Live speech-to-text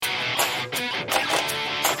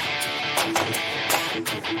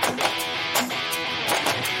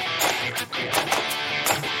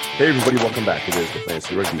Hey everybody, welcome back. It is the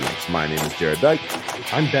Fantasy Rugby. My name is Jared Dyke.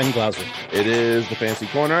 I'm Ben Glauser. It is the Fantasy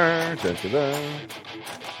Corner. Dun, dun, dun.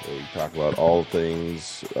 Where we talk about all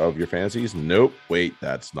things of your fantasies. Nope. Wait,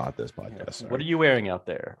 that's not this podcast. Sorry. What are you wearing out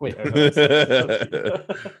there? Wait.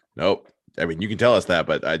 Nope. I mean, you can tell us that,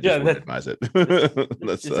 but I just wouldn't advise it.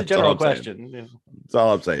 It's a general question. That's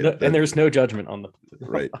all I'm saying. And there's no judgment on the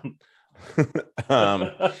right.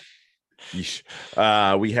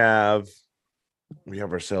 We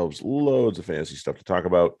have ourselves loads of fantasy stuff to talk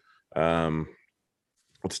about.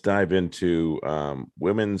 Let's dive into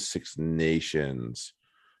Women's Six Nations.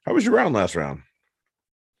 How was your round last round?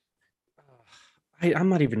 I'm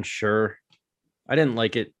not even sure. I didn't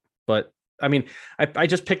like it, but I mean, I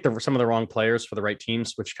just picked some of the wrong players for the right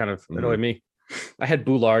teams, which kind of annoyed me. I had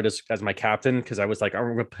Boulard as my captain because I was like, I'm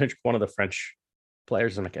going to pick one of the French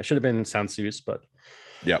players. And like, I should have been Sansus, but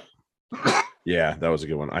yep. Yeah, that was a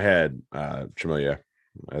good one. I had Tramilia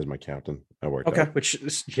as my captain. That worked out. Which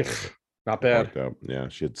is not bad. Yeah,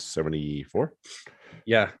 she had 74.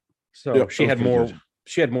 Yeah, so she had more. Good.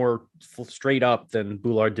 She had more straight up than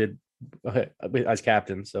Boulard did as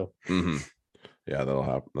captain. So yeah,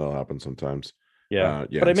 that'll happen sometimes. Yeah,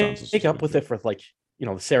 but I make up with it for like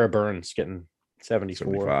Sarah Burns getting 74.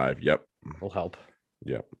 75. Yep, will help.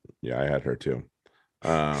 Yep, yeah, I had her too.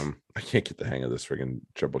 I can't get the hang of this friggin'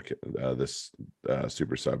 triple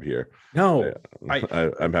super sub here. No,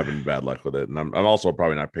 I'm having bad luck with it, and I'm also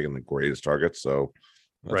probably not picking the greatest targets, so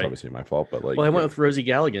that's obviously my fault. But I went with Rosie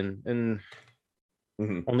Galligan and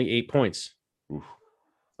only 8 points. Oof.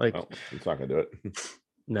 Like it's not gonna do it.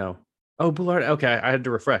 No. Oh, Boulard. Okay, I had to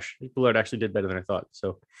refresh. Boulard actually did better than I thought.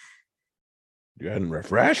 So you hadn't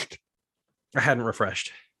refreshed? I hadn't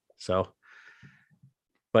refreshed. So.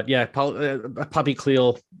 But yeah, Poppy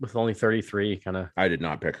Cleel with only 33 kind of. I did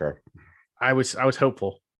not pick her. I was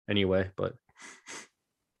hopeful anyway, but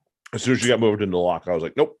as soon as she got moved into the lock, I was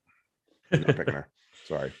like, nope, I'm not picking her.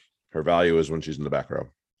 Sorry, her value is when she's in the back row.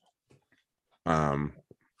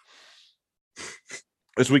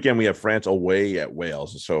 This weekend we have France away at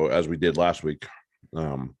Wales. So as we did last week,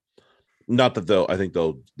 not that I think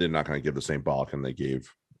they're not going to give the same bollock and they gave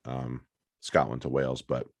Scotland to Wales,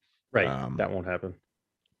 but that won't happen.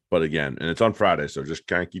 But again, and it's on Friday, so just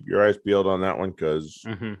kind of keep your eyes peeled on that one because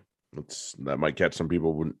that might catch some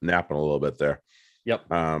people napping a little bit there. Yep.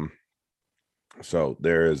 So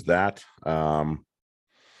there is that.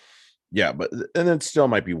 Yeah, but and it still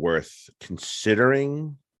might be worth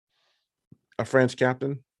considering a France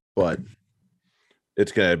captain, but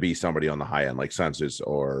it's going to be somebody on the high end like Sansus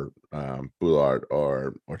or Boulard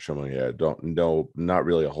or Chumelier. Not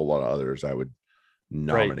really a whole lot of others I would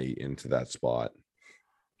nominate into that spot.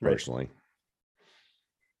 Personally,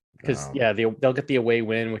 because they'll get the away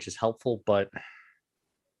win, which is helpful, but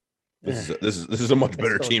this is a much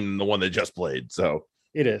better team than the one they just played. So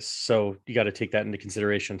it is. So you got to take that into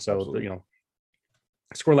consideration. So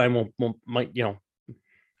scoreline might be around.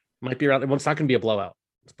 Well, it's not going to be a blowout.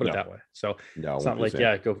 Let's put it that way. So it's not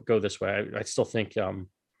like go this way. I still think I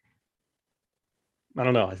don't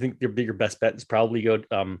know. I think your best bet is probably go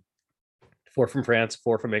 4 from France,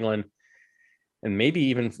 4 from England. And maybe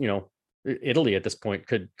even, Italy at this point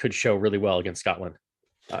could show really well against Scotland.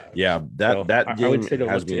 That game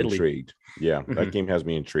has me intrigued. Yeah, that game has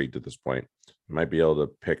me intrigued at this point. I might be able to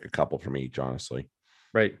pick a couple from each, honestly.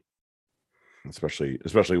 Right. Especially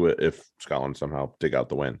if Scotland somehow dig out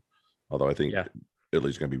the win. Although I think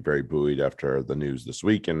Italy's going to be very buoyed after the news this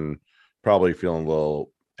week and probably feeling a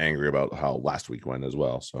little angry about how last week went as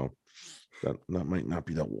well. So that might not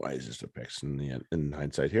be the wisest of picks in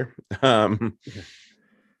hindsight here. So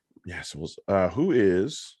let's have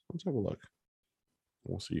a look.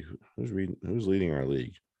 We'll see who's leading our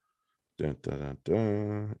league. Dun, dun, dun,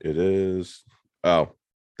 dun. It is that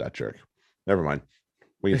jerk. Never mind.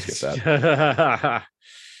 We can skip that.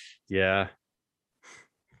 Yeah.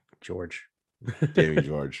 George. Damn you,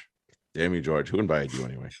 George. Who invited you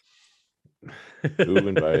anyway?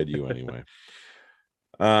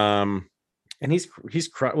 And he's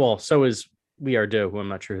well, so is We Are Do, who I'm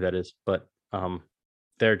not sure who that is, but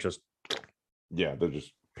they're just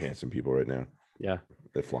pantsing people right now. Yeah,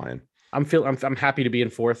 they're flying. I'm happy to be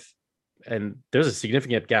in 4th, and there's a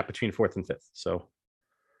significant gap between 4th and 5th. So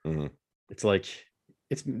it's like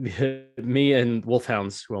it's me and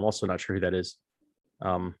Wolfhounds, who I'm also not sure who that is.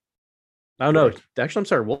 I don't know. Actually, I'm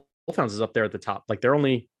sorry. Wolfhounds is up there at the top. Like they're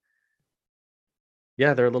only,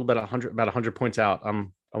 they're a little bit about 100 points out.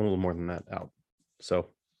 I'm a little more than that out. So,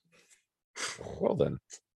 well then,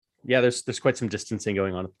 there's quite some distancing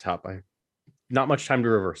going on at the top. Not much time to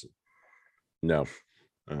reverse it. No.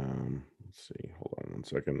 Let's see. Hold on 1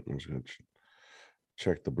 second. I'm just gonna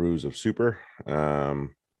check the brews of Super.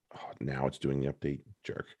 Now it's doing the update.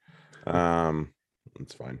 Jerk.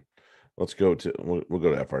 It's fine. Let's go to we'll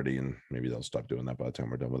go to FRD and maybe they'll stop doing that by the time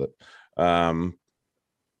we're done with it.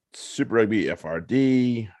 Super Rugby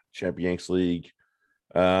FRD Champions League.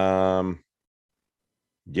 Yeah.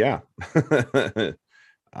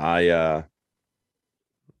 I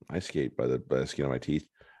skate by the skin of my teeth.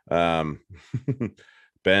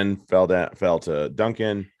 Ben fell to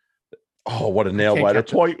Duncan. Oh, what a nail biter!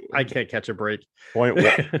 I can't catch a break. Point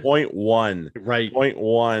one. Right.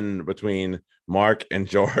 0.1 between Mark and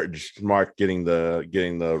George. Mark getting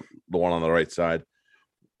the one on the right side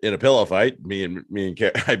in a pillow fight. Me and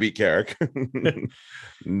I beat Carrick.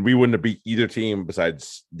 We wouldn't have beat either team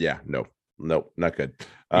besides. Yeah, no, not good.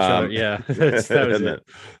 That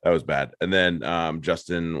was bad. And then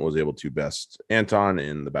Justin was able to best Anton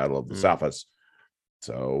in the Battle of the Safas.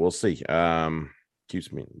 So we'll see.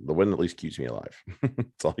 The win at least keeps me alive.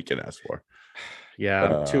 That's all you can ask for.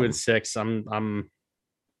 Yeah, 2-6. I'm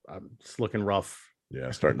it's looking rough.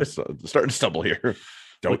 Yeah, starting to stumble here.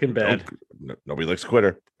 Looking bad. Nobody likes a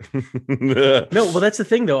quitter. No, well, that's the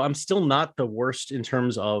thing though. I'm still not the worst in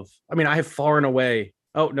terms of. I mean, I have far and away.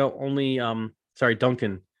 Oh no, only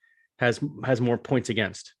Duncan has more points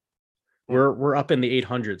against. We're up in the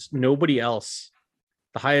 800s. Nobody else.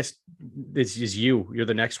 The highest is you. You're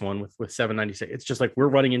the next one with 796. It's just like we're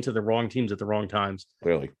running into the wrong teams at the wrong times.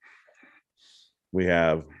 Clearly, we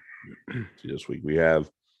have this week. We have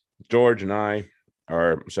George and I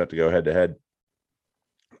are set to go head to head.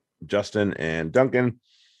 Justin and Duncan,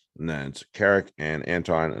 and then it's Carrick and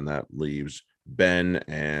Anton, and that leaves Ben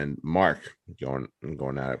and Mark going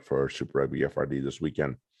at it for Super Rugby FRD this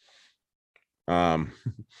weekend.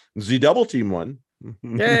 Z double team won.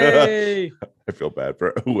 Yay! I feel bad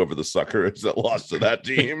for whoever the sucker is that lost to that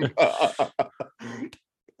team.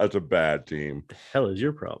 That's a bad team. The hell is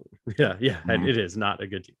your problem? Yeah, and it is not a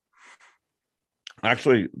good team.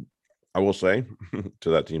 Actually, I will say,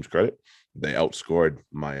 to that team's credit, they outscored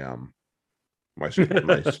my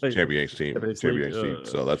Champions team.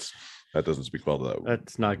 So that doesn't speak well to that.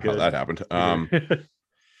 That's not good. How that happened.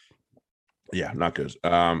 Yeah, not good.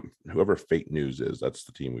 Whoever fake news is, that's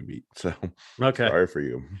the team we beat. So okay, sorry for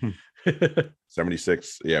you.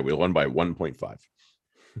 76. Yeah, we won by 1.5.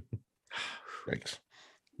 Yikes.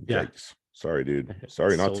 Yeah. Yikes. Sorry, dude.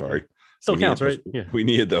 Sorry, not sorry. Still counts, right? Yeah. We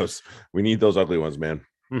needed those. We need those ugly ones, man.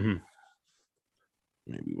 Mm-hmm.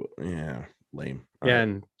 Maybe lame. Yeah,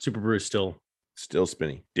 and Super Brew is still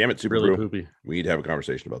spinny. Damn it, Super really Brew. poopy. We need to have a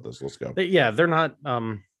conversation about this. Let's go. They're not.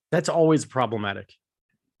 That's always problematic.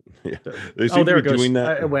 Yeah, they seem to be doing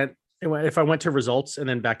that. It went. If I went to results and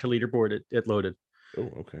then back to leaderboard, it loaded. Oh,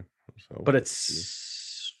 okay. So, but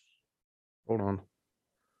it's. Hold on.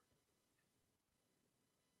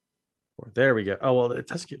 There we go. Oh well, it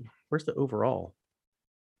does get. Where's the overall?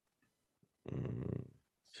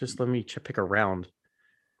 Just let me pick a round.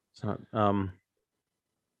 It's not.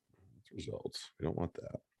 Results. We don't want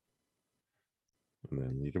that. And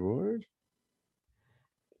then leaderboard.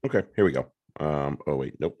 Okay, here we go. Oh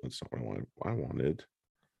wait, nope, that's not what I wanted.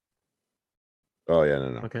 Oh yeah,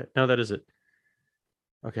 no. Okay, no, that is it.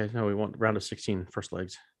 Okay, no, we want round of 16 first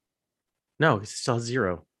legs. No, it's still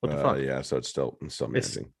 0. What the fuck? Yeah, so it's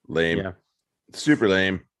amazing. Lame. Yeah. Super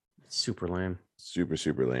lame. Super lame.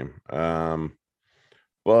 Super lame.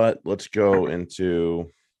 But let's go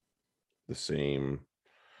into the same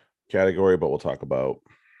category, but we'll talk about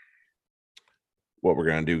what we're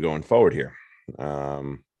gonna do going forward here.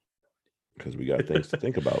 Because we got things to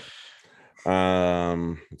think about.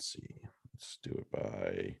 Let's see. Let's do it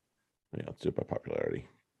by popularity.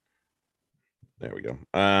 There we go.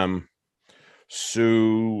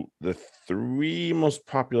 So the 3 most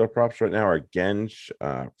popular props right now are Genj,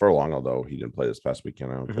 Furlong, although he didn't play this past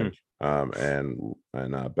weekend, I don't think. And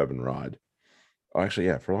Bevan Rod. Oh, actually,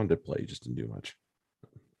 yeah, Furlong did play, he just didn't do much.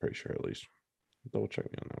 Pretty sure, at least. Double check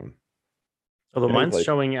me on that one. Although mine's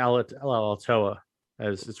showing Alatoa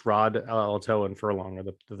as it's Rod, Alatoa, and Furlong are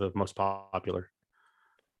the most popular.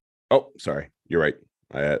 Oh, sorry, you're right.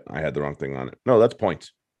 I had the wrong thing on it. No, that's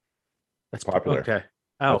points. That's popular. Okay.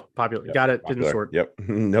 Oh, popular. Yep. Got it. Popular. Didn't sort. Yep.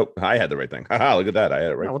 Nope. I had the right thing. Haha, look at that. I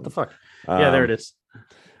had it right. Oh, what the fuck? Yeah, there it is.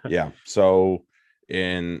 Yeah. So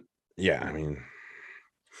I mean,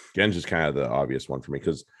 Genj is kind of the obvious one for me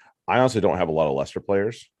because I honestly don't have a lot of Leicester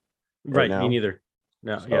players. Right. Me neither.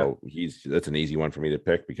 No. So that's an easy one for me to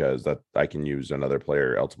pick because that I can use another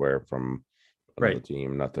player elsewhere from another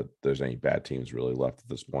team. Not that there's any bad teams really left at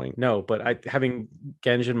this point. No, but having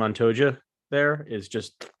Genj and Montoya there is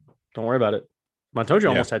just don't worry about it. Montoya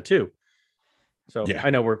almost had 2. So I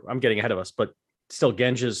know I'm getting ahead of us, but still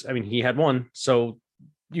Genj is, I mean, he had 1. So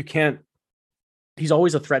you can't. He's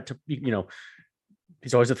always a threat to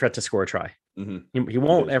He's always a threat to score a try. He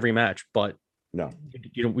won't every match, but no,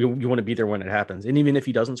 you want to be there when it happens. And even if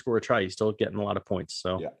he doesn't score a try, he's still getting a lot of points.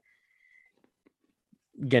 So yeah.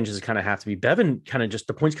 Genges kind of have to be. Bevan kind of just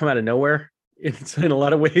the points come out of nowhere. It's in a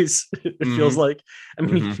lot of ways. It feels like. I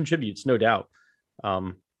mean, he contributes, no doubt.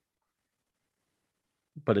 But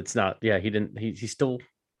it's not. Yeah, he didn't. He still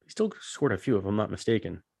scored a few, if I'm not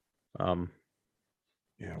mistaken. Yeah,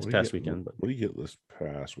 this past weekend. What did he get this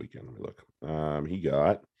past weekend? Let me look. He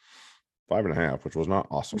got 5.5, which was not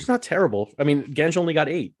awesome. It's not terrible. I mean, Genge only got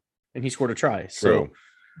 8, and he scored a try. True. So,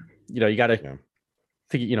 you got to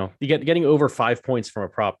figure. You getting over 5 points from a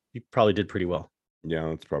prop, you probably did pretty well. Yeah,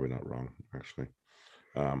 that's probably not wrong, actually.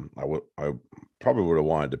 I probably would have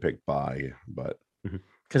wanted to pick buy, but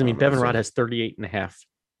because I mean, Bevan Rod has 38.5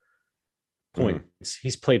 points.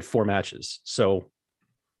 He's played 4 matches, so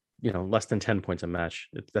less than 10 points a match.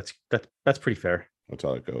 That's pretty fair. That's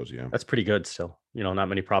how it goes. Yeah, that's pretty good. Still, not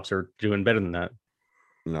many props are doing better than that.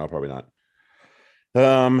 No, probably not.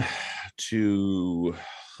 To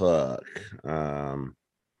Hook.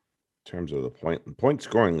 In terms of the point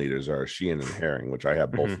scoring leaders are Sheehan and Herring, which I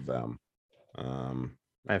have both of them.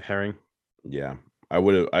 I have Herring. Yeah, I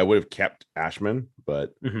would have kept Ashman,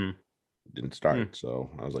 but didn't start. So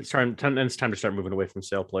I was like, it's time to start moving away from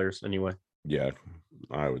sale players anyway. Yeah,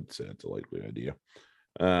 I would say it's a likely idea.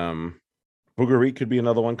 Booger Reed could be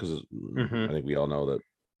another one because I think we all know that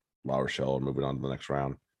La Rochelle are moving on to the next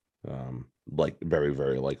round. Like very,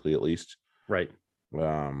 very likely at least. Right.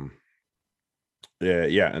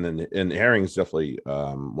 Yeah, and Herring's definitely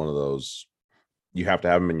one of those you have to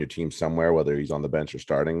have him in your team somewhere, whether he's on the bench or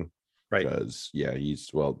starting. Right. Because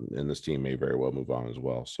and this team may very well move on as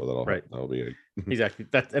well. So that'll be exactly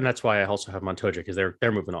that, and that's why I also have Montoya because they're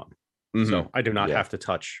moving on. So I do not have to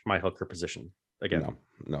touch my hooker position again.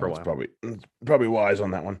 No, it's probably wise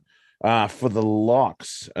on that one. For the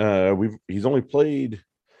locks, he's only played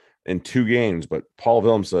in 2 games, but Paul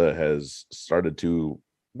Willemse has started to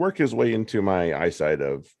work his way into my eyesight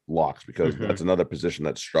of locks because that's another position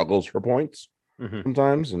that struggles for points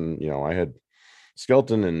sometimes. And I had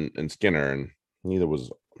Skelton and Skinner, and neither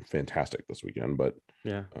was fantastic this weekend. But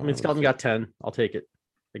I mean, Skelton got 10. I'll take it.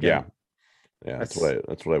 Again. Yeah, that's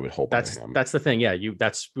what I would hope. That's the thing. Yeah,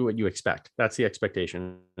 that's what you expect. That's the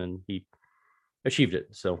expectation, and he achieved it.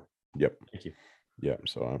 So, thank you. Yeah,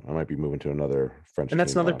 so I might be moving to another French. And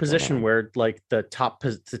that's another position where like the top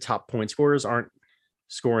point scorers aren't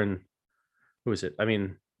scoring. Who is it? I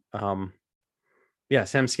mean,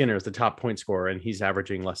 Sam Skinner is the top point scorer, and he's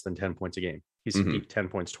averaging less than 10 points a game. He's beat 10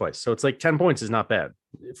 points twice, so it's like 10 points is not bad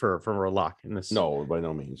for a lock in this. No, by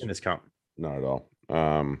no means in this count. Not at all.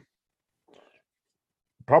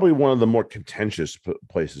 Probably one of the more contentious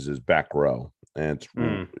places is back row, and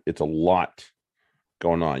it's a lot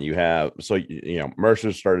going on. You have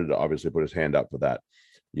Mercer started to obviously put his hand up for that.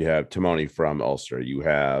 You have Timoni from Ulster. You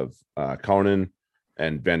have Conan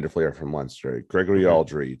and Vanderfleer from Leinster. Gregory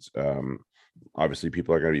Aldridge. Obviously,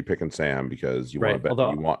 people are going to be picking Sam because you want to bet.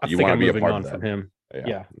 You want to be a part of that from him.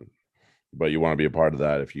 Yeah, but you want to be a part of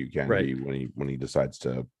that if you can be when he decides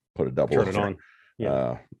to put a double. Turn it on.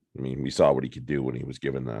 Yeah. I mean, we saw what he could do when he was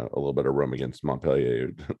given a little bit of room against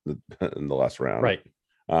Montpellier in the last round. Right.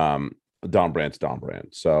 Don Brandt's Don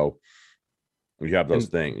Brandt. So you have those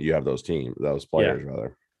things. You have those those players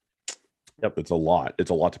rather. Yep. It's a lot.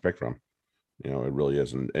 It's a lot to pick from. It really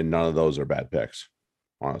is, and none of those are bad picks,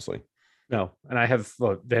 honestly. No, and I have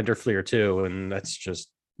Vanderfleer too, and that's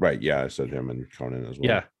just right. Yeah, I said him and Conan as well.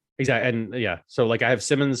 Yeah, exactly, and so like I have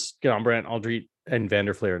Simmons, Don Brandt, Aldridge, and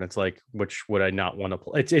Vanderfleer, and it's like which would I not want to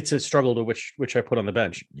play? It's a struggle to which I put on the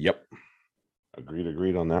bench. Yep.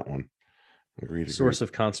 Agreed on that one. Agreed. Source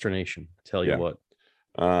of consternation. Tell you what.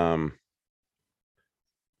 And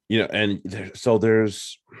so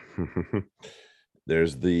there's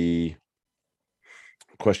the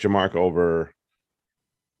question mark over.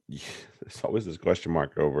 There's always this question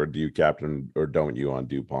mark over: do you captain or don't you on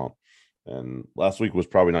Dupont? And last week was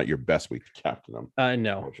probably not your best week to captain them.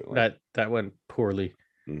 No, that went poorly.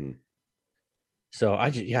 So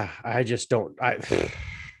I just don't.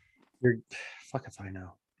 You're fuck if I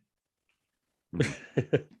know.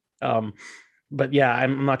 But yeah,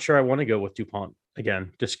 I'm not sure I want to go with Dupont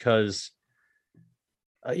again, just because.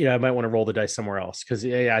 I might want to roll the dice somewhere else because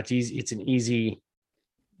it's easy. It's an easy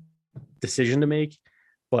decision to make,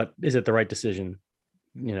 but is it the right decision?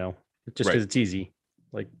 Just because it's easy,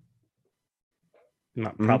 like.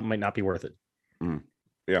 Probably might not be worth it. Yeah,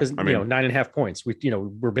 because 9.5 points. We're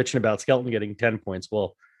bitching about Skelton getting 10 points.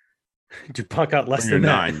 Well, to puck out less When you're than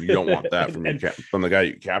that. 9, you don't want that from from the guy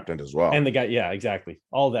you captained as well. And the guy, yeah, exactly.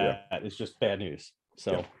 All Yeah. that is just bad news.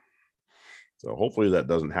 So, Yeah. So hopefully that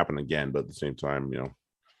doesn't happen again. But at the same time,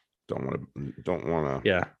 don't want to.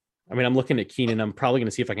 yeah. I mean, I'm looking at Keenan. I'm probably going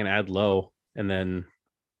to see if I can add Low, and then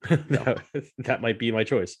that might be my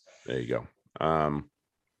choice. There you go.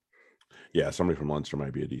 Yeah, somebody from Munster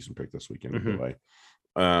might be a decent pick this weekend either way.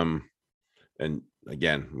 And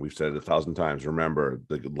again, we've said it 1,000 times. Remember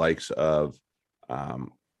the likes of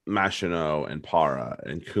Machino and Para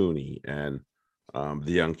and Cooney and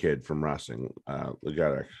the young kid from wrestling,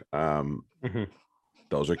 Legatic.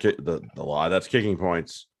 Those are the lot that's kicking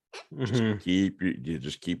points. Just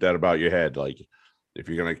keep that about your head. Like if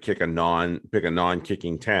you're gonna pick a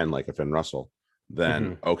non-kicking 10 like a Finn Russell,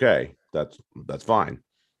 then okay, that's fine.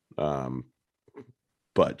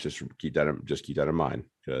 But just keep that in mind,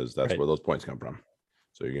 because that's where those points come from.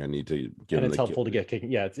 So you're gonna need to give. And it's helpful to get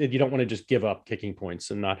kicking. Yeah, you don't want to just give up kicking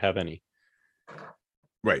points and not have any.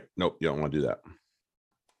 Right. Nope. You don't want to do that.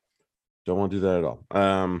 Don't want to do that at all.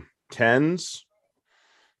 10s,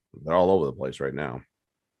 they're all over the place right now.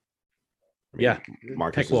 I mean, yeah,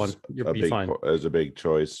 Marcus pick one. You'll be fine. Is a big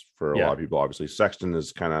choice for a lot of people. Obviously, Sexton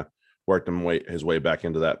has kind of worked his way back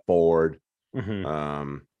into that forward.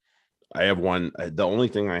 I have one. The only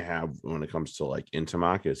thing I have when it comes to like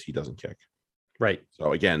Intimac is he doesn't kick. Right.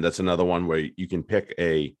 So again, that's another one where you can pick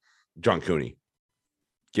a John Cooney,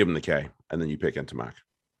 give him the K, and then you pick Intimac.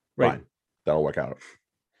 Right. Fine. That'll work out.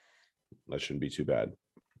 That shouldn't be too bad.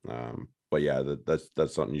 But yeah, that's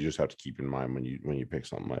something you just have to keep in mind when you pick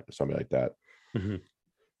something like that.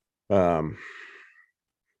 How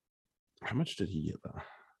much did he get though?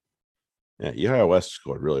 Yeah, Eli West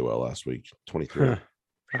scored really well last week. 23.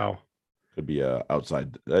 Wow. Could be a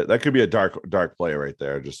outside. That could be a dark play right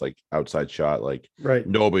there. Just like outside shot. Like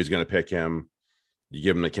nobody's gonna pick him. You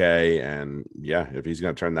give him the K, and yeah, if he's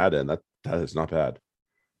gonna turn that in, that is not bad.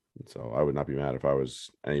 So I would not be mad if I was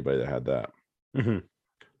anybody that had that.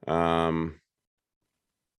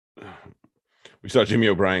 We saw Jimmy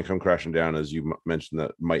O'Brien come crashing down, as you mentioned,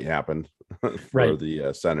 that might happen for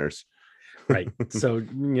the centers. Right. So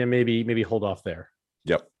yeah, maybe hold off there.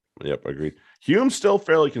 Yep. Agreed. Hume's still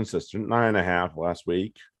fairly consistent, 9.5 last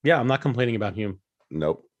week. Yeah, I'm not complaining about Hume.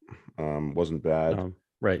 Nope. Wasn't bad.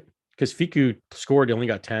 Right. Because Fiku scored, he only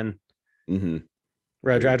got 10.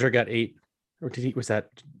 Radradra got 8. Or was that?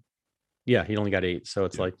 Yeah, he only got 8. So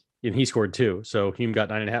it's like, and he scored 2. So Hume got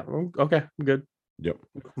 9.5. Okay, I'm good. Yep.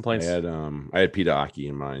 Complaints. I had Peter Aki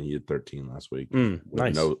in mind. He had 13 last week.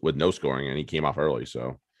 Nice. With no scoring, and he came off early.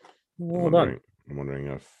 So well done. I'm wondering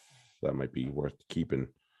if that might be worth keeping.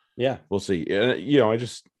 Yeah, we'll see. I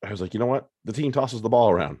was like, you know what? The team tosses the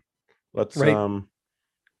ball around. Let's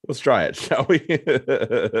try it, shall we?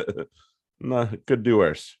 No, could do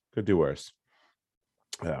worse. What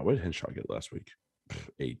did Henshaw get last week?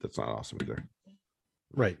 8. That's not awesome either.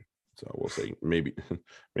 Right. So we'll see. Maybe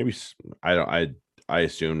I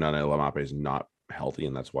assume Nana Lamape is not healthy,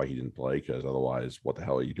 and that's why he didn't play. Because otherwise, what the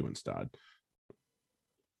hell are you doing, Stod?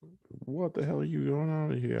 What the hell are you going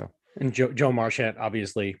on here? And Joe Marchant,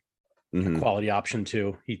 obviously, a quality option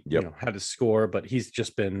too. He had to score, but he's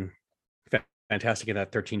just been fantastic in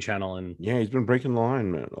that 13 channel. And yeah, he's been breaking the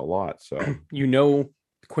line a lot. So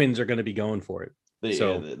Quins are going to be going for it. They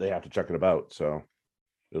have to check it about. So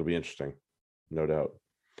it'll be interesting, no doubt.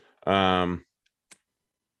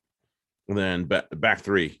 Then back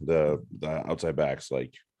 3, the outside backs,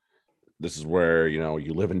 like this is where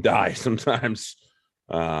you live and die sometimes.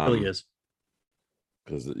 It really is.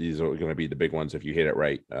 Because these are going to be the big ones if you hit it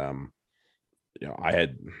right. I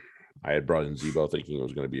had brought in Zebo thinking it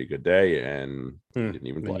was going to be a good day, and he didn't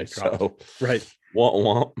even play. So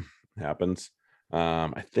womp happens.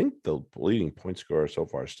 I think the leading point scorer so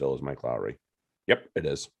far still is Mike Lowry. Yep, it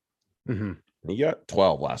is. He got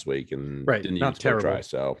 12 last week and didn't even try.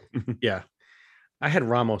 So yeah, I had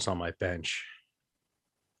Ramos on my bench.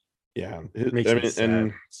 Yeah,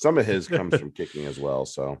 and some of his comes from kicking as well.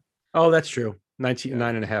 So that's true.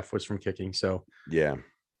 9.5 was from kicking. So yeah,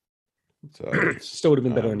 so still would have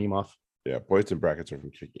been better than Nemov. Yeah, points and brackets are from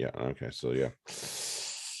kicking. Yeah, okay, so yeah,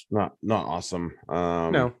 not awesome.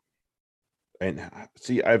 No, and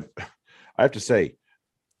see, I have to say,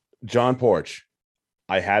 John Porch,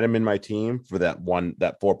 I had him in my team for that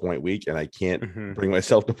 4-point week, and I can't bring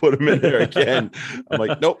myself to put him in there again. I'm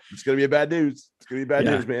like, nope, it's gonna be bad news. It's gonna be bad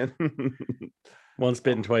news, man. Once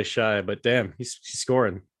bitten, twice shy, but damn, he's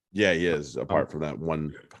scoring. Yeah, he is. Apart from that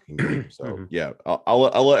one fucking game, so yeah, I'll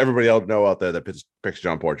let everybody else know out there that picks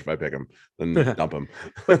John Porch. If I pick him, then dump him.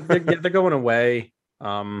 But they're going away.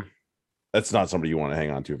 That's not somebody you want to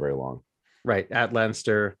hang on to very long. Right, at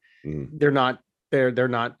Leinster. They're not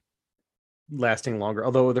lasting longer.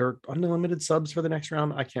 Although they're unlimited subs for the next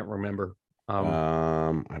round. I can't remember.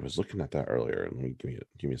 I was looking at that earlier. Let me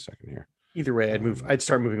give me a second here. Either way, I'd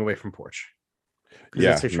start moving away from Porch. Because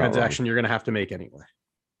Yeah, it's a transaction you're going to have to make anyway.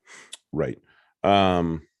 Right.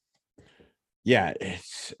 Yeah,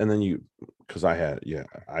 and then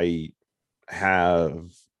I have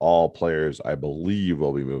all players I believe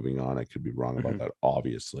will be moving on. I could be wrong about that,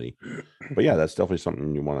 obviously. But yeah, that's definitely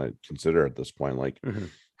something you want to consider at this point. Like,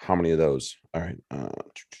 how many of those? All right. I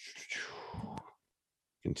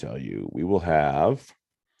can tell you we will have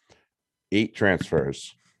 8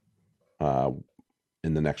 transfers in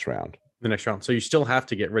the next round. So you still have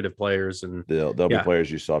to get rid of players, and there'll be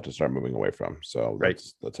players you still have to start moving away from. So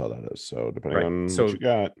that's how that is. So depending on what you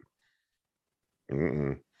got,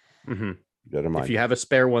 get in mind. If you have a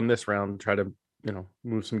spare one this round, try to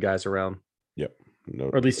move some guys around. Yep. No,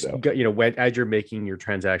 or at least as you're making your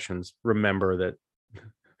transactions, remember that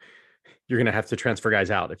you're going to have to transfer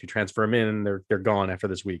guys out. If you transfer them in, they're gone after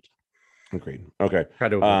this week. Agreed. Okay. Try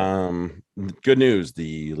to good news.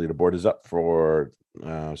 The leaderboard is up for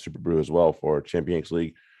Super Brew as well for Champions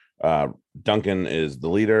League. Duncan is the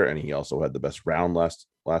leader, and he also had the best round last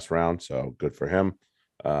round. So good for him.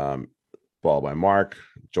 Ball by Mark,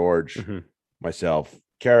 George, myself,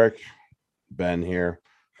 Carrick, Ben here,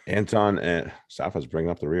 Anton, and Safa's bringing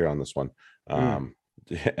up the rear on this one.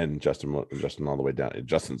 And Justin all the way down.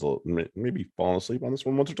 Justin's maybe falling asleep on this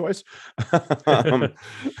one once or twice.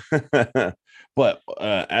 But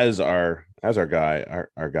as our guy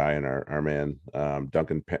and our man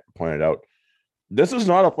Duncan pointed out, this is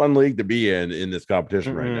not a fun league to be in this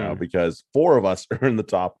competition right now, because 4 of us are in the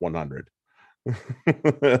top 100.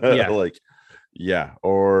 Actually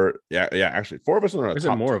 4 of us are in the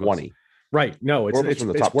top 20. Right. No, it's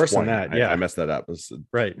the top worse 20. than that. Yeah, I messed that up. It's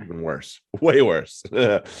right. Even worse. Way worse.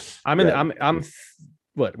 I'm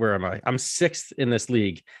what? Where am I? I'm 6th in this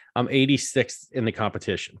league. I'm 86th in the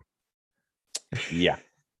competition. Yeah.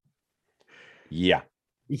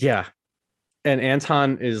 And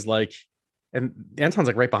Anton's like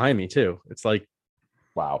right behind me too. It's like,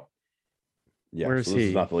 wow. Yeah. Where is he? This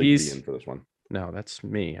is not the league to be in for this one. No, that's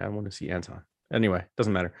me. I want to see Anton. Anyway,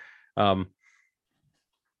 doesn't matter.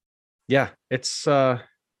 Yeah, it's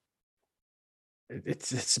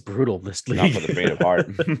brutal, this league. Not for the faint of heart.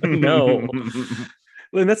 No.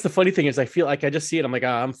 And that's the funny thing is I feel like I just see it. I'm like,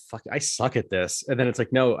 I suck at this. And then it's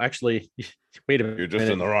like, no, actually, wait a minute. You're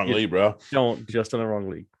just in the wrong league, bro. Just in the wrong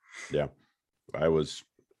league. Yeah. I was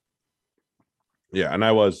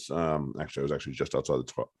actually just outside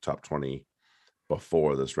the top 20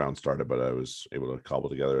 before this round started, but I was able to cobble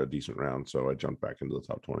together a decent round. So I jumped back into the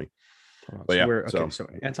top 20. But so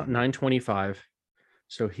Anton 925.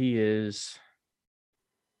 So he is.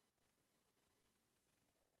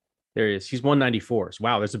 There he is. He's 194. So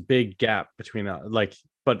wow, there's a big gap between that.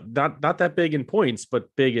 But not that big in points, but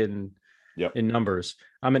big in numbers.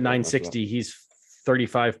 I'm at 960. He's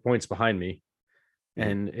 35 points behind me,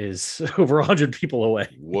 and is over 100 people away.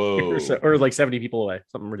 Whoa, or like 70 people away.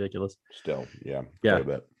 Something ridiculous. Still,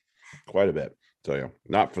 quite a bit. So yeah,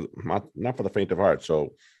 not for the faint of heart.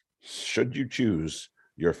 So should you choose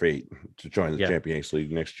your fate to join the Champions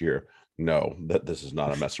League next year, know that this is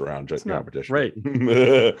not a mess around competition. Right.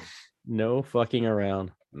 No fucking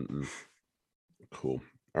around. Cool.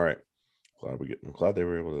 All right. I'm glad they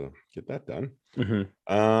were able to get that done.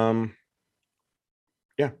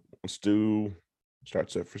 Let's do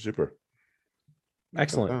start set for Super.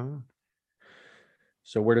 Excellent.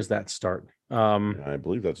 So where does that start? I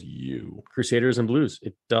believe that's you. Crusaders and Blues.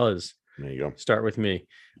 It does. There you go. Start with me.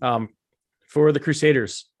 For the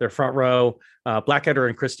Crusaders, their front row, Blackadder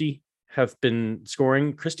and Christie have been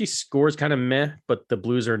scoring. Christie scores kind of meh, but the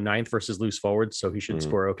Blues are 9th versus loose forward, so he should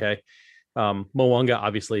score okay. Mwanga,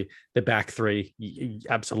 obviously, the back 3,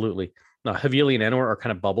 absolutely. Havili and Enor are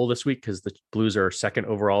kind of bubble this week because the Blues are 2nd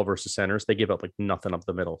overall versus centers. They give up like nothing up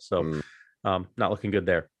the middle, so not looking good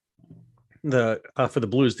there. For the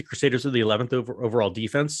Blues, the Crusaders are the 11th overall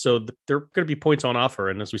defense, so they're going to be points on offer.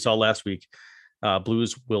 And as we saw last week,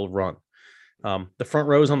 Blues will run. The front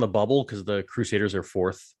row is on the bubble because the Crusaders are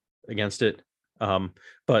 4th against it.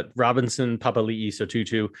 But Robinson, Papali'i,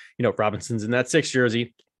 Sotutu, Robinson's in that 6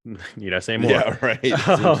 jersey. Need I say more? Yeah, right.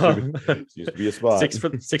 Seems to be a spot.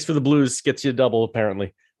 6 for the Blues gets you a double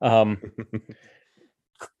apparently.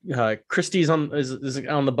 Christie's is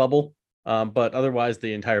on the bubble. But otherwise,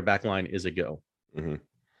 the entire back line is a go.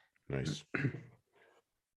 Nice.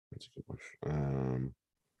 That's a good one.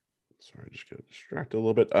 Sorry, just get distracted a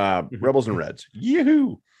little bit. Rebels and Reds.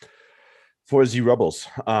 Yoo-hoo! For the Rebels,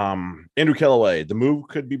 Andrew Kellaway, the move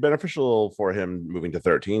could be beneficial for him moving to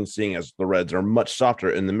 13, seeing as the Reds are much softer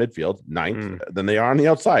in the midfield, 9th, than they are on the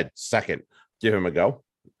outside, 2nd. Give him a go.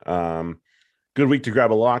 Good week to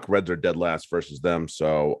grab a lock. Reds are dead last versus them,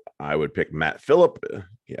 so I would pick Matt Phillip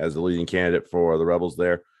as the leading candidate for the Rebels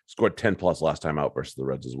there. Scored 10 plus last time out versus the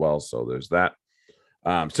Reds as well, so there's that.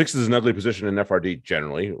 6 is an ugly position in FRD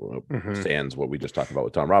generally, sans what we just talked about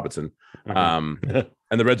with Tom Robinson.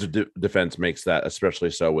 And the Reds' defense makes that especially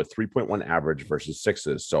so with 3.1 average versus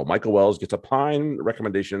 6s. So Michael Wells gets a pine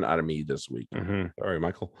recommendation out of me this week. Sorry,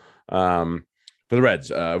 Michael. For the Reds,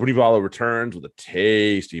 Rudy Valo returns with a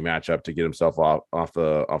tasty matchup to get himself off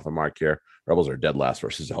the mark here. Rebels are dead last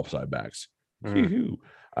versus outside backs.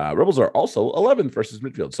 Rebels are also 11th versus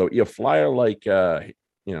midfield. So a flyer like a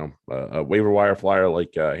waiver wire flyer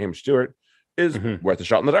like Hamish Stewart is worth a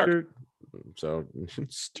shot in the dark. So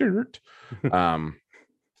Stewart.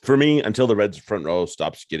 For me, until the Reds front row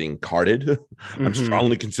stops getting carded, I'm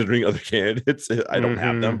strongly considering other candidates. I don't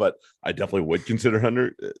have them, but I definitely would consider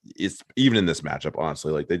Hunter. It's even in this matchup,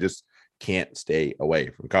 honestly, like they just can't stay away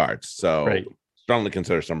from cards. So strongly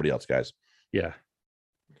consider somebody else, guys. Yeah.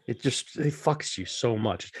 It fucks you so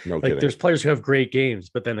much. No like kidding. There's players who have great games,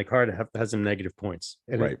 but then the card has some negative points.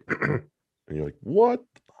 And and you're like, what?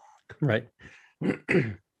 Right.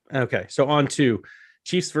 Okay. So on to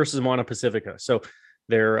Chiefs versus Moana Pacifica. So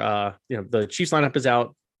they're the Chiefs lineup is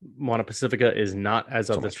out. Moana Pacifica is not as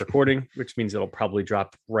of this recording, which means it'll probably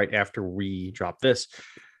drop right after we drop this.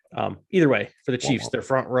 Either way, for the Chiefs, their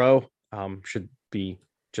front row should be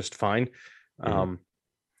just fine.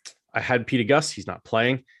 I had Peter Gus. He's not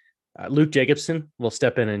playing. Luke Jacobson will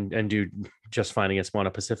step in and do just fine against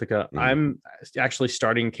Moana Pacifica. I'm actually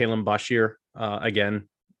starting Kalen Bashir again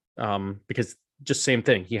because just same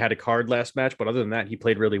thing. He had a card last match, but other than that, he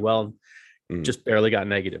played really well. Just barely got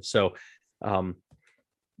negative. So I'm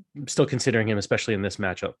still considering him, especially in this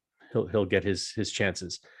matchup. He'll get his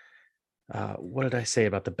chances. What did I say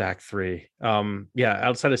about the back three?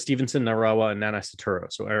 Outside of Stevenson, Narawa, and Nana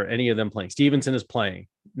Saturo. So are any of them playing? Stevenson is playing.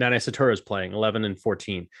 Nana Saturo is playing 11 and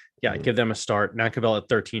 14. Yeah, give them a start. Nakabel at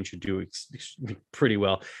 13 should do pretty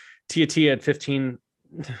well. Tia at 15,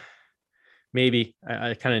 maybe.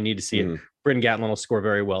 I kind of need to see it. Bryn Gatlin will score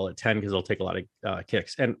very well at 10 because he'll take a lot of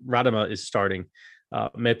kicks. And Radama is starting.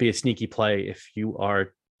 Might be a sneaky play if you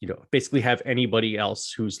are, basically have anybody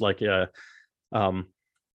else who's like the fucking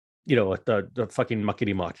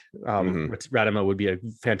muckety muck. Radama would be a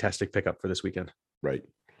fantastic pickup for this weekend. Right.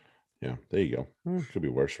 Yeah. There you go. Could be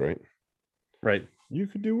worse, right? Right. You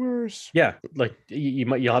could do worse. Yeah. Like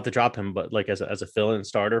you'll have to drop him, but like as a fill-in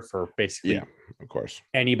starter for basically of course,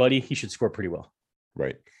 anybody, he should score pretty well.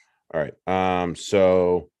 Right. All right.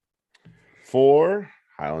 So for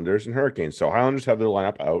Highlanders and Hurricanes. So Highlanders have their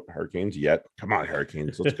lineup out. Hurricanes yet. Come on,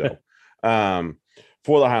 Hurricanes. Let's go.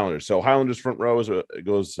 For the Highlanders. So Highlanders front row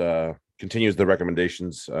continues the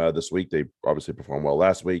recommendations this week. They obviously performed well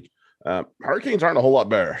last week. Hurricanes aren't a whole lot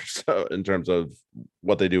better so in terms of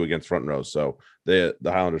what they do against front rows. So the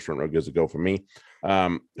Highlanders front row gives a go for me.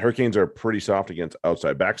 Hurricanes are pretty soft against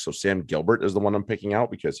outside backs. So Sam Gilbert is the one I'm picking out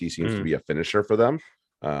because he seems to be a finisher for them.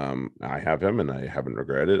 I have him and I haven't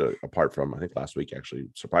regretted it, apart from I think last week, actually,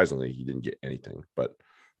 surprisingly, he didn't get anything, but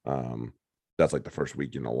that's like the first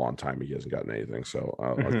week in a long time he hasn't gotten anything. So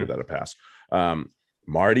I'll give that a pass.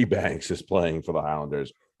 Marty Banks is playing for the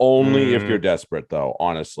Highlanders only if you're desperate, though,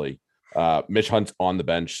 honestly. Mitch Hunt's on the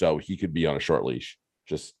bench, so he could be on a short leash.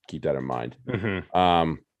 Just keep that in mind.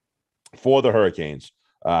 For the Hurricanes,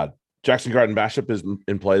 Jackson Garden Bishop is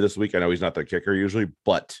in play this week. I know he's not the kicker usually,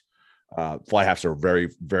 but fly halves are very,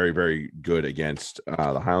 very, very good against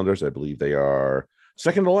the Highlanders. I believe they are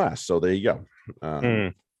second to last. So there you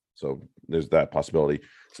go. So there's that possibility.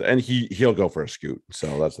 So, and he'll go for a scoot.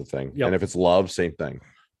 So that's the thing. And if it's Love, same thing.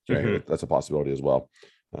 Right? That's a possibility as well.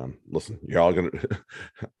 Listen, you're all gonna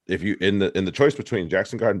if you in the choice between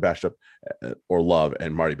Jackson Garden Bishop or Love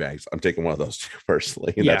and Marty Banks, I'm taking one of those two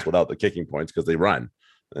personally. And that's without the kicking points because they run.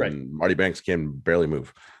 And Marty Banks can barely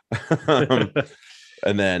move.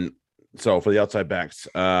 And then so for the outside backs,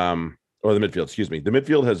 or the midfield, excuse me. The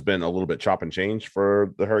midfield has been a little bit chop and change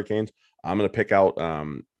for the Hurricanes. I'm gonna pick out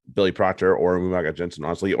Billy Proctor or Umaga Jensen,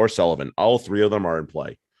 honestly, or Sullivan. All three of them are in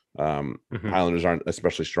play. Highlanders aren't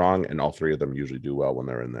especially strong, and all three of them usually do well when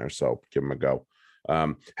they're in there. So give them a go.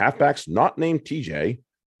 Halfbacks not named TJ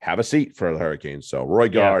have a seat for the Hurricanes. So Roy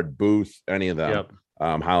Gard, Booth, any of them.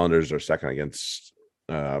 Highlanders are second against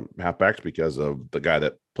halfbacks because of the guy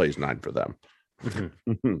that plays 9 for them.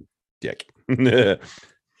 Dick.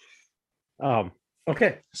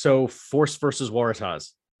 Okay, so Force versus Waratahs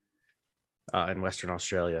in Western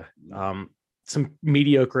Australia. some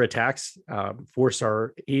mediocre attacks force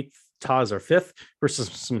our 8th, Taz our 5th, versus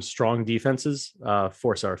some strong defenses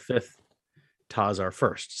force our 5th, Taz our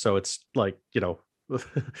 1st. So it's like,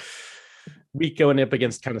 weak going up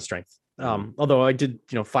against kind of strength. Although I did,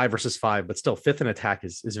 5 versus 5, but still 5th in attack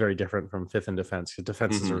is very different from 5th in defense, because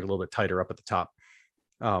defenses are a little bit tighter up at the top.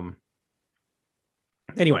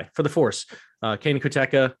 Anyway, for the force, Kane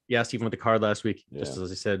Koteka, Stephen with the card last week, just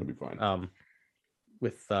as I said, be fine.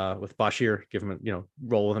 With Bashir, give him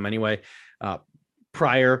roll with him anyway.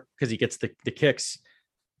 Pryor, because he gets the kicks.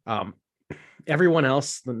 Everyone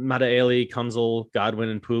else, Madaeli, Kunzel, Godwin,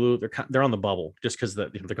 and Pulu, they're on the bubble just because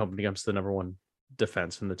the company comes to the number 1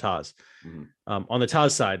 defense in the Taz. On the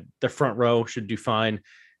Taz side, the front row should do fine.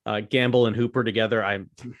 Gamble and Hooper together,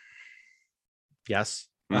 yes.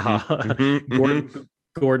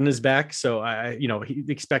 Gordon is back, so he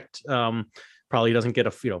expect probably doesn't get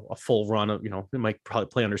a full run of it might probably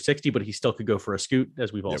play under 60, but he still could go for a scoot,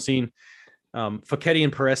 as we've all seen. Foketi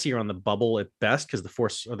and Paresi are on the bubble at best because the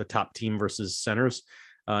Force are the top team versus centers.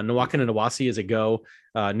 Nwakan and Awasi is a go.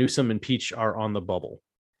 Newsom and Peach are on the bubble.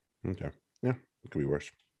 Okay, yeah, it could be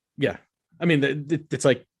worse. Yeah, I mean it's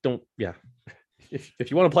like don't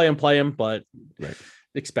if you want to play him, but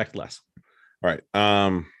expect less. All right,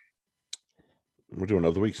 we're doing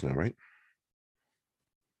other weeks now, right?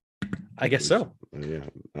 I guess so.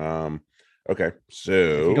 Yeah. Okay, so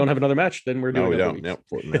if we don't have another match, then we're doing. No, we don't.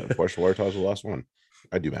 Nope. Force Floritas is the last one.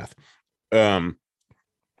 I do math.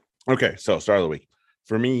 Okay, so start of the week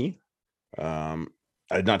for me. I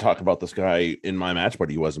did not talk about this guy in my match, but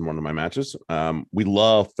he was in one of my matches. We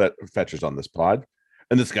love fetchers on this pod,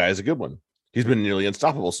 and this guy is a good one. He's been nearly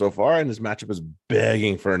unstoppable so far, and his matchup is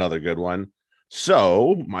begging for another good one.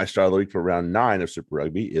 So my start of the week for round 9 of Super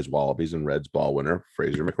Rugby is Wallabies and Reds ball winner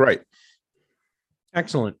Fraser McWright.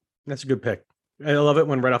 Excellent. That's a good pick. I love it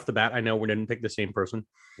when right off the bat I know we didn't pick the same person.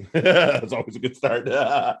 That's always a good start.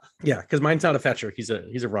 Yeah, because mine's not a fetcher. He's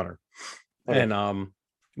a runner, and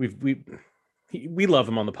we love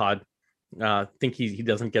him on the pod. Think he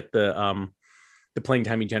doesn't get the playing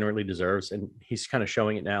time he generally deserves, and he's kind of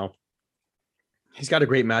showing it now. He's got a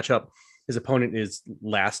great matchup. His opponent is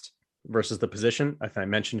last versus the position. I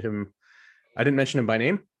mentioned him. I didn't mention him by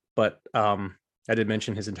name, but I did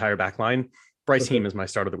mention his entire back line. Bryce Heem is my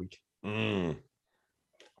start of the week.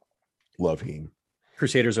 Love Heem.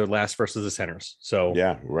 Crusaders are last versus the centers. So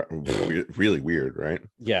yeah, really weird, right?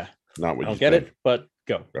 Yeah, not what I don't get it, but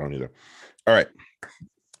go. I don't either. All right,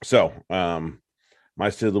 so my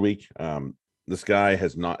state of the week. This guy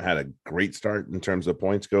has not had a great start in terms of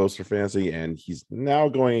points goes for fantasy, and he's now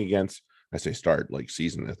going against. I say start like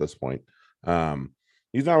season at this point.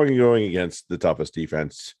 He's now going against the toughest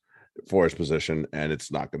defense for his position, and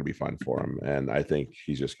it's not going to be fun for him. And I think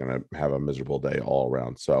he's just going to have a miserable day all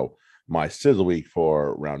around. So my sit of the week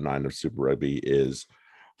for round 9 of Super Rugby is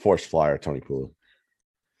Force Flyer Tony Pulu.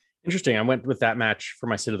 Interesting. I went with that match for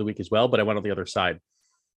my sit of the week as well, but I went on the other side.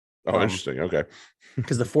 Oh, interesting. Okay.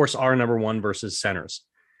 Because the Force are number 1 versus centers.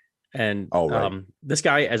 And this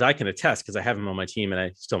guy, as I can attest, because I have him on my team and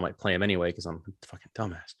I still might play him anyway because I'm a fucking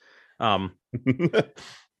dumbass.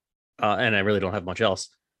 And I really don't have much else.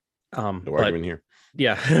 No argument here.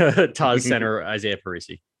 Yeah. Taz center, Isaiah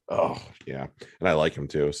Parisi. Oh, yeah. And I like him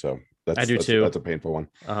too. So I do too. That's a painful one.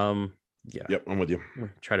 Yeah. Yep, I'm with you.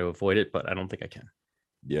 Try to avoid it, but I don't think I can.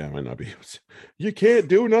 Yeah, it might not be. You can't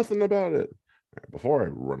do nothing about it. Right, before I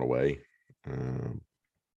run away,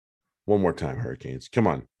 one more time, Hurricanes. Come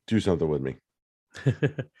on, do something with me.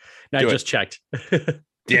 I just checked.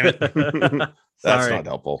 Damn it. That's not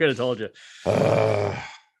helpful. Could have told you.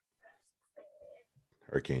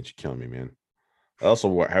 Hurricanes, you're killing me, man. I also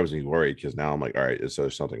was worried because now I'm like, all right, is there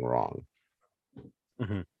something wrong?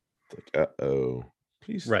 Mm-hmm. Like,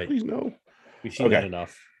 please, please no. We've seen that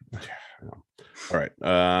enough. All right,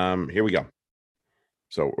 here we go.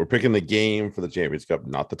 So we're picking the game for the Champions Cup,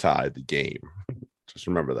 not the tie, the game. Just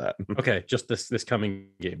remember that. Okay, just this coming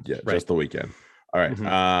game. Yeah, just the weekend. All right.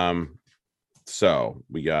 Mm-hmm. So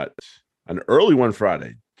we got an early one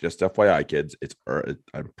Friday. Just FYI, kids. It's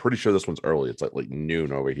I'm pretty sure this one's early. It's like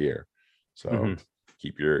noon over here. So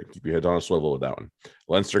keep your heads on a swivel with that one.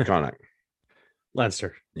 Leinster Connacht.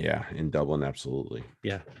 Leinster. Yeah, in Dublin, absolutely.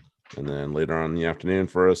 Yeah. And then later on in the afternoon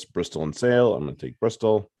for us, Bristol and Sale. I'm going to take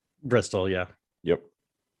Bristol. Bristol, yeah. Yep.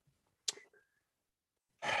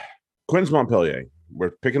 Quins Montpellier.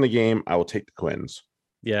 We're picking the game. I will take the Quins.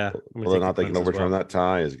 Yeah. Whether or not they can overturn that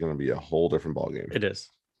tie is going to be a whole different ballgame. It is.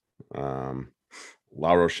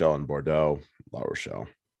 La Rochelle and Bordeaux. La Rochelle.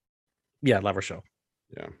 Yeah, La Rochelle.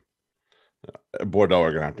 Yeah. Bordeaux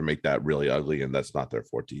are going to have to make that really ugly, and that's not their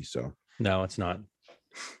forte. So no, it's not.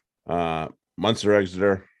 Munster,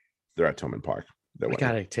 Exeter, they're at Tillman Park. I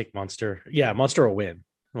gotta take Munster. Yeah, Munster will win.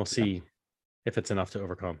 We'll see if it's enough to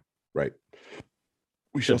overcome. Right.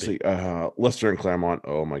 We shall see. Leicester and Claremont.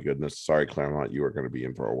 Oh my goodness. Sorry, Claremont. You are going to be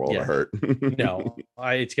in for a world of hurt. No,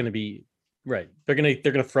 it's going to be right. They're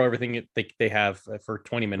gonna throw everything they have for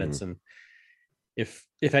 20 minutes, and if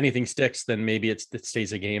anything sticks, then maybe it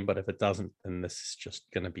stays a game. But if it doesn't, then this is just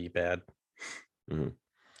going to be bad.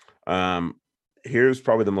 Here's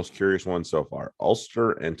probably the most curious one so far: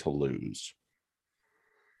 Ulster and Toulouse.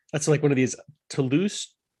 That's like one of these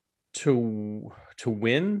Toulouse to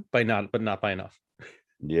win but not by enough.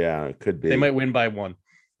 Yeah, it could be. They might win by 1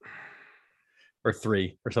 or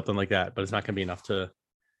 3 or something like that, but it's not going to be enough to.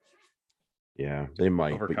 Yeah, they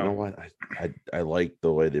might. Overcome. But you know what? I like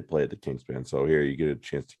the way they play at the Kingspan. So here you get a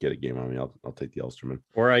chance to get a game on me. I'll take the Ulsterman.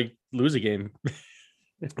 Or I lose a game.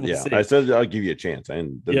 We'll see. I said I'll give you a chance.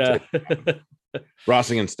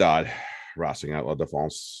 Rossing and Stade. Rossing out La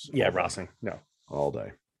Défense. Yeah, Rossing. No. All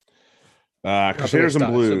day. Crusaders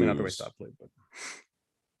and Blues. Certainly not the way Stade played, but.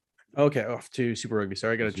 Okay, off to Super Rugby.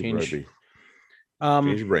 Sorry, I got to change. Change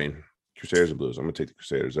your brain. Crusaders and Blues. I'm going to take the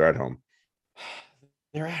Crusaders. They're at home.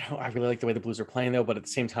 They're at home. I really like the way the Blues are playing, though. But at the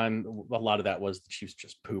same time, a lot of that was the Chiefs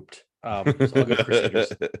just pooped. So I'll go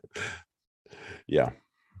Crusaders. Yeah.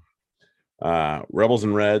 Rebels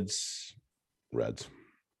and Reds.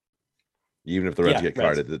 Even if the Reds get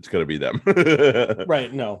carded, it's going to be them.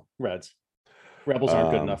 Right. No, Reds. Rebels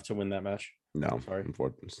aren't good enough to win that match. No, sorry.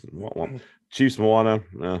 Well, Chiefs, Moana.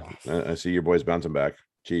 I see your boys bouncing back.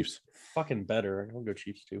 Chiefs. Fucking better. I'll go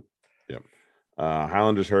Chiefs too. Yep.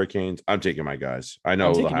 Highlanders, Hurricanes. I'm taking my guys. I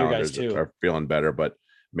know the Highlanders are feeling better, but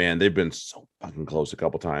man, they've been so fucking close a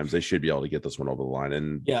couple times. They should be able to get this one over the line.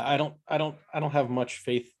 And yeah, I don't have much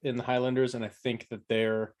faith in the Highlanders, and I think that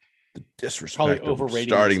they're the disrespect of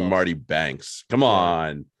starting themselves. Marty Banks. Come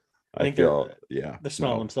on. I think they're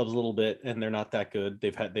smelling themselves a little bit, and they're not that good.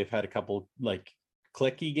 They've had a couple like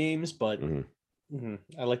clicky games, but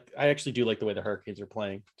I actually do like the way the Hurricanes are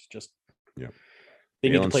playing. It's just they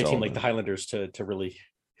need to play a team like the Highlanders to really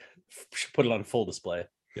put it on full display.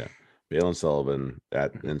 Yeah, Balin Sullivan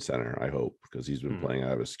in center. I hope, because he's been playing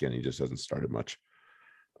out of his skin. He just hasn't started much.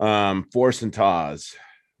 Force and Taz.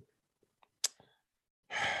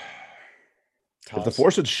 If the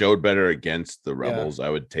Force had showed better against the Rebels, I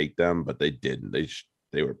would take them, but they didn't. They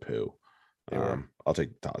were poo. I'll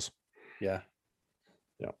take Taz. Yeah.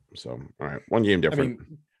 So, all right, one game different. I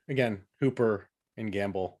mean, again, Hooper and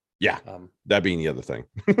Gamble. Yeah, that being the other thing.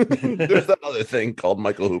 There's that other thing called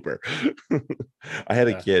Michael Hooper. I had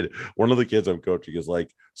a kid. One of the kids I'm coaching is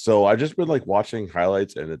like, so I've just been like watching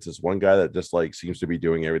highlights, and it's this one guy that just like seems to be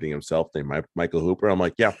doing everything himself named Michael Hooper. I'm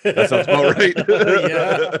like, yeah, that sounds about right.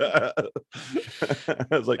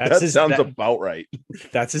 I was like, that sounds about right.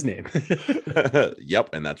 That's his name. Yep,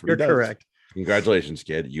 and that's what you're correct. Congratulations,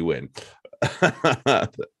 kid. You win.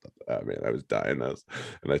 Oh, man, I was dying. I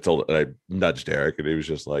nudged Eric, and he was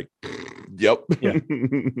just like, "Yep." Yeah.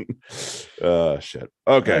 Shit.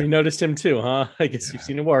 Okay. You noticed him too, huh? I guess you've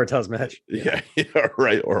seen a Waratahs match. Yeah,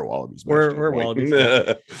 right. Or a Wallabies match. Or Wallabies.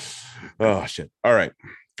 Oh shit. All right.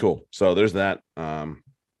 Cool. So there's that.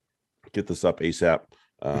 Get this up ASAP.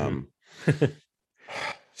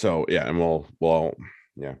 So yeah, and we'll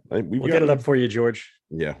get it up for you, George.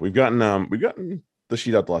 Yeah, we've gotten the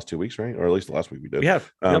sheet out the last 2 weeks, right? Or at least the last week we did. We have.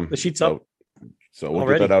 The sheet's up. So we'll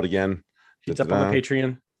get that out again. Sheet's up on the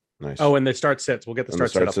Patreon. Nice. Oh, and the start sets. We'll get the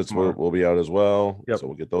start sets will be out as well. Yep. So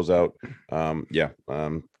we'll get those out.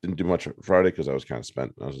 Didn't do much Friday because I was kind of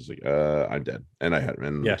spent. I was just like, I'm dead. And the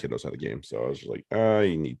kiddos had a game. So I was just like,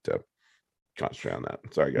 you need to concentrate on that.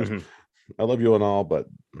 Sorry, guys. I love you and all, but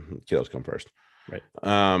kiddos come first. Right.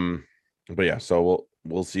 But yeah, so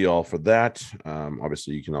we'll see you all for that.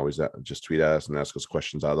 Obviously you can always just tweet at us and ask us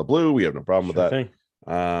questions out of the blue. We have no problem with that. Thing.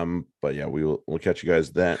 But yeah, we'll catch you guys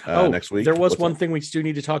then next week. There was one thing we still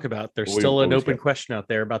need to talk about. There's still an open question out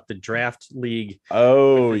there about the draft league.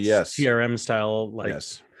 Oh, yes. TRM style.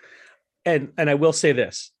 Yes. And I will say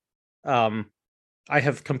this. I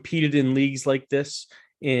have competed in leagues like this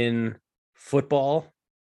in football.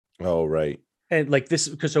 Oh, right. And like this,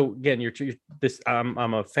 because so again,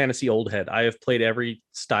 I'm a fantasy old head. I have played every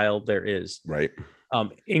style there is, right?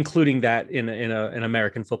 Including that in an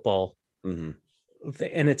American football, and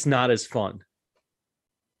it's not as fun.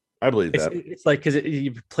 I believe that it's like because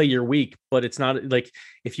you play your week, but it's not like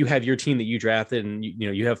if you have your team that you drafted and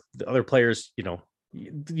you have the other players, you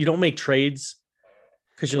don't make trades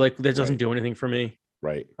because you're like that doesn't do anything for me.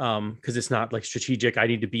 Right. Because it's not like strategic. I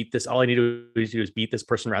need to beat this. All I need to do is beat this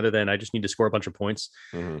person rather than I just need to score a bunch of points.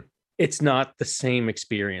 It's not the same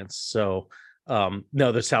experience. So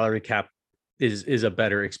no, the salary cap is a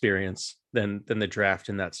better experience than the draft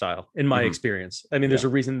in that style, in my experience. I mean, there's a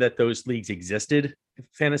reason that those leagues existed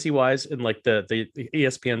fantasy wise, and like the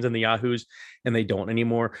ESPNs and the Yahoos, and they don't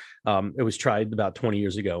anymore. It was tried about 20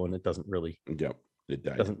 years ago, and it doesn't really. Yep, it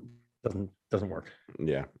died. Doesn't work.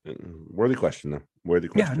 Yeah, worthy question though. Worthy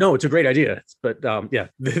question. Yeah, no, it's a great idea, but yeah,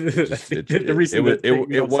 the reason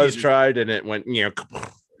it was tried and it went,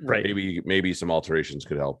 right. Maybe some alterations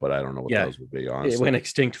could help, but I don't know what those would be. Honestly, it went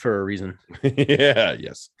extinct for a reason. Yeah.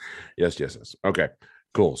 Yes. Okay.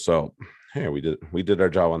 Cool. So yeah, we did our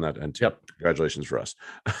job on that end too. Yep. Congratulations for us.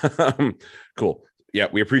 Cool. Yeah,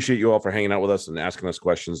 we appreciate you all for hanging out with us and asking us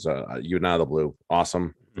questions. You and out of the blue,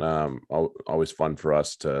 awesome. Always fun for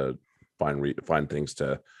us to find things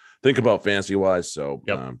to think about fantasy wise. So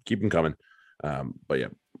keep them coming. But yeah,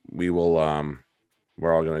 we will.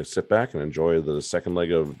 We're all going to sit back and enjoy the second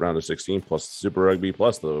leg of round of 16 plus Super Rugby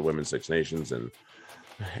plus the Women's Six Nations and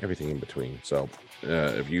everything in between. So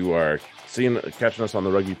if you are catching us on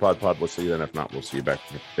the Rugby Pod, we'll see you then. If not, we'll see you back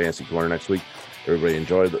for Fantasy Corner next week. Everybody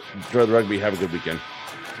enjoy the rugby. Have a good weekend.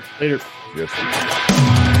 Later.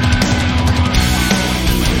 Yes.